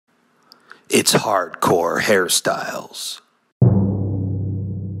It's hardcore hairstyles.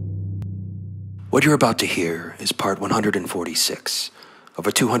 What you're about to hear is part 146 of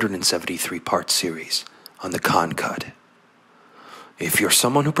a 273-part series on the Khan cut. If you're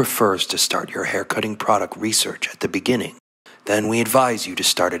someone who prefers to start your haircutting product research at the beginning, then we advise you to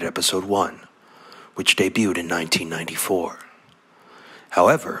start at episode 1, which debuted in 1994.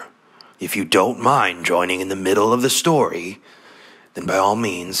 However, if you don't mind joining in the middle of the story, then by all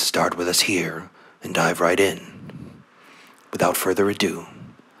means start with us here and dive right in. Without further ado,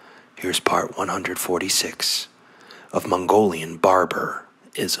 here's part 146 of Mongolian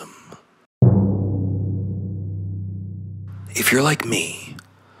Barber-ism. If you're like me,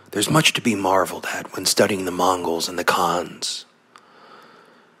 there's much to be marveled at when studying the Mongols and the Khans.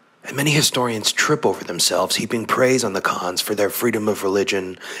 And many historians trip over themselves, heaping praise on the Khans for their freedom of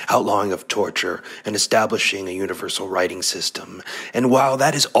religion, outlawing of torture, and establishing a universal writing system. And while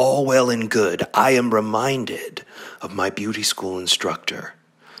that is all well and good, I am reminded of my beauty school instructor,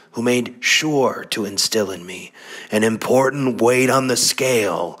 who made sure to instill in me an important weight on the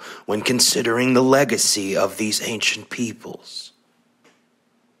scale when considering the legacy of these ancient peoples.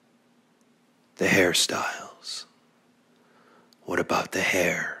 The hairstyles. What about the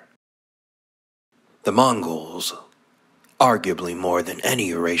hair? The Mongols, arguably more than any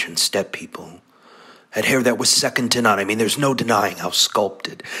Eurasian steppe people, had hair that was second to none. I mean, there's no denying how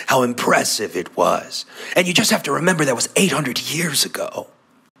sculpted, how impressive it was. And you just have to remember that was 800 years ago.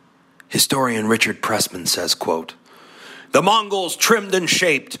 Historian Richard Pressman says, quote, "The Mongols trimmed and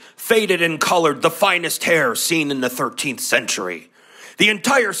shaped, faded and colored the finest hair seen in the 13th century. The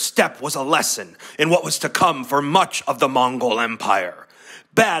entire steppe was a lesson in what was to come for much of the Mongol Empire.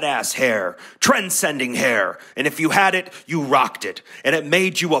 Badass hair, transcending hair, and if you had it, you rocked it, and it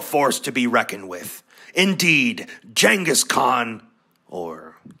made you a force to be reckoned with. Indeed, Genghis Khan,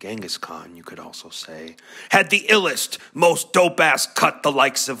 or Genghis Khan, you could also say, had the illest, most dope-ass cut the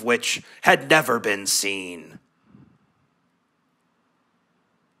likes of which had never been seen."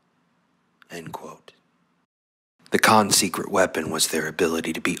 End quote. The Khan's secret weapon was their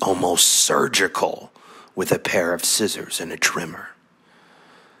ability to be almost surgical with a pair of scissors and a trimmer.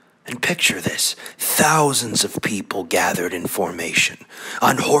 And picture this, thousands of people gathered in formation,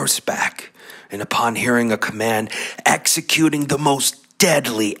 on horseback, and upon hearing a command, executing the most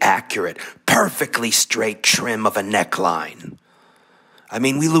deadly accurate, perfectly straight trim of a neckline. I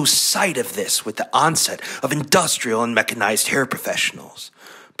mean, we lose sight of this with the onset of industrial and mechanized hair professionals,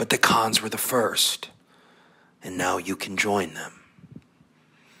 but the Khans were the first, and now you can join them.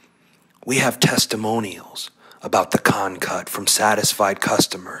 We have testimonials about the Khan cut from satisfied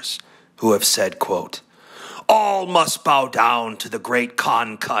customers who have said, quote, "All must bow down to the great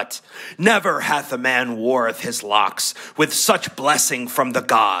Khan cut. Never hath a man woreth his locks with such blessing from the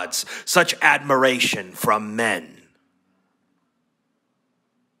gods, such admiration from men."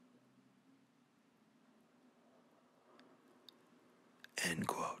 End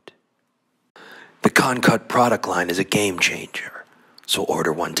quote. The Khan cut product line is a game changer, so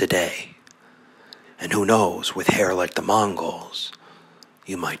order one today. And who knows, with hair like the Mongols,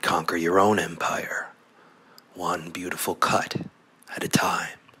 you might conquer your own empire, one beautiful cut at a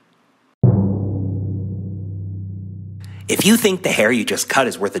time. If you think the hair you just cut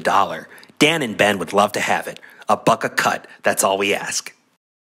is worth $1, Dan and Ben would love to have it. $1 a cut, that's all we ask.